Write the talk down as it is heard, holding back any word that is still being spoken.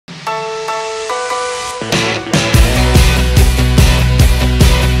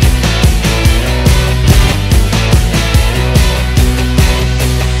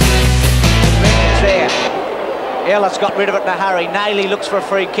Dallas got rid of it in a hurry. Naley looks for a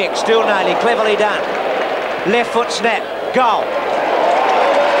free kick. Still Naley, cleverly done. Left foot snap, goal.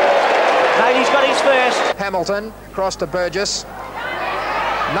 Naley's got his first. Hamilton, cross to Burgess.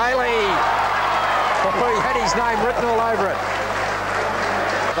 Naley. He had his name written all over it.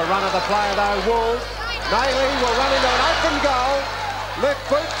 The run of the player though, Wool. Naley will run into an open goal. Left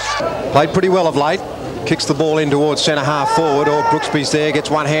foot. Played pretty well of late. Kicks the ball in towards centre half forward. Or Brooksby's there, gets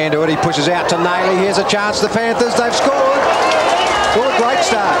one hand to it. He pushes out to Naley. Here's a chance. The Panthers, they've scored. What a great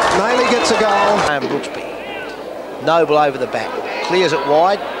start. Naley gets a goal. Brooksby. Noble over the back. Clears it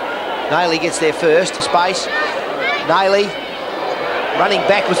wide. Naley gets there first. Space. Naley running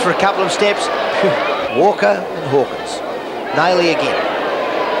backwards for a couple of steps. Walker and Hawkins. Naley again.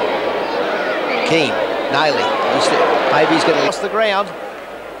 Keane. Naley. Maybe he's going to lost the ground.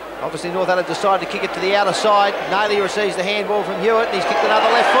 Obviously North Adelaide decided to kick it to the outer side. Naley receives the handball from Hewitt and he's kicked another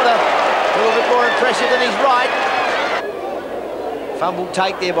left footer. A little bit more impressive than his right. Fumble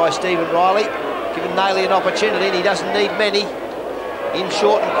take there by Stephen Riley. Giving Naley an opportunity and he doesn't need many. In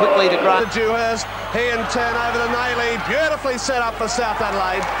short and quickly to Grant. Dewhurst, he and turn over to Naley. Beautifully set up for South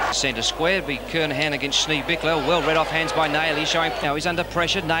Adelaide. Centre square, be Kernahan against Schneebichler. Well read off hands by Naley, showing now he's under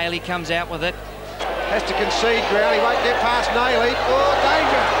pressure. Naley comes out with it. Has to concede ground, he won't get past Naley. Oh,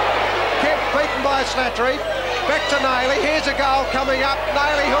 danger. Kept beaten by Slattery. Back to Naley, here's a goal coming up.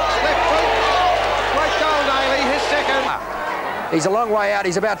 Naley hooks left foot. Great goal, Naley, his second. He's a long way out,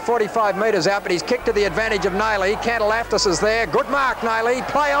 he's about 45 metres out, but he's kicked to the advantage of Naley. Cantalaftis is there. Good mark, Naley.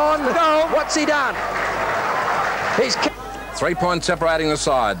 Play on. No. What's he done? He's 3 points separating the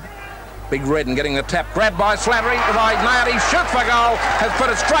side. Big Redden getting the tap. Grabbed by Slattery. By Naley. Shoots for goal. Has put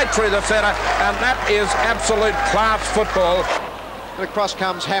it straight through the centre. And that is absolute class football. And across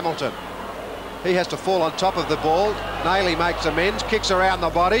comes Hamilton. He has to fall on top of the ball. Naley makes amends. Kicks around the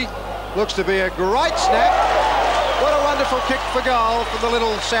body. Looks to be a great snap. What a wonderful kick for goal for the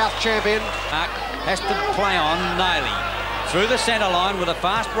little South champion. Mark has to play on Naley. Through the centre line with a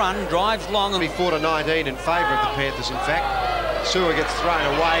fast run, drives long. 24 to 19 in favour of the Panthers, in fact. Sewer gets thrown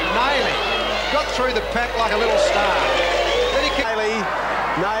away. Naley got through the pack like a little star. Then he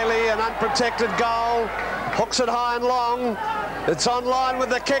Naley, an unprotected goal. Hooks it high and long. It's on line with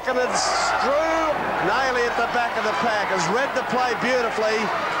the kick and it's through. Naley at the back of the pack has read the play beautifully.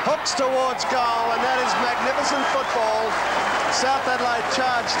 Hooks towards goal and that is magnificent football. South Adelaide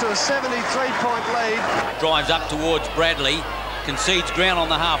charged to a 73-point lead. Drives up towards Bradley. Concedes ground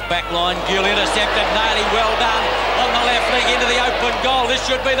on the half-back line. Gill intercepted. Naley well done on the left leg into the open goal. This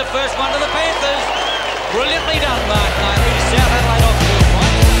should be the first one to the Panthers. Brilliantly done, Mark Naley. South Adelaide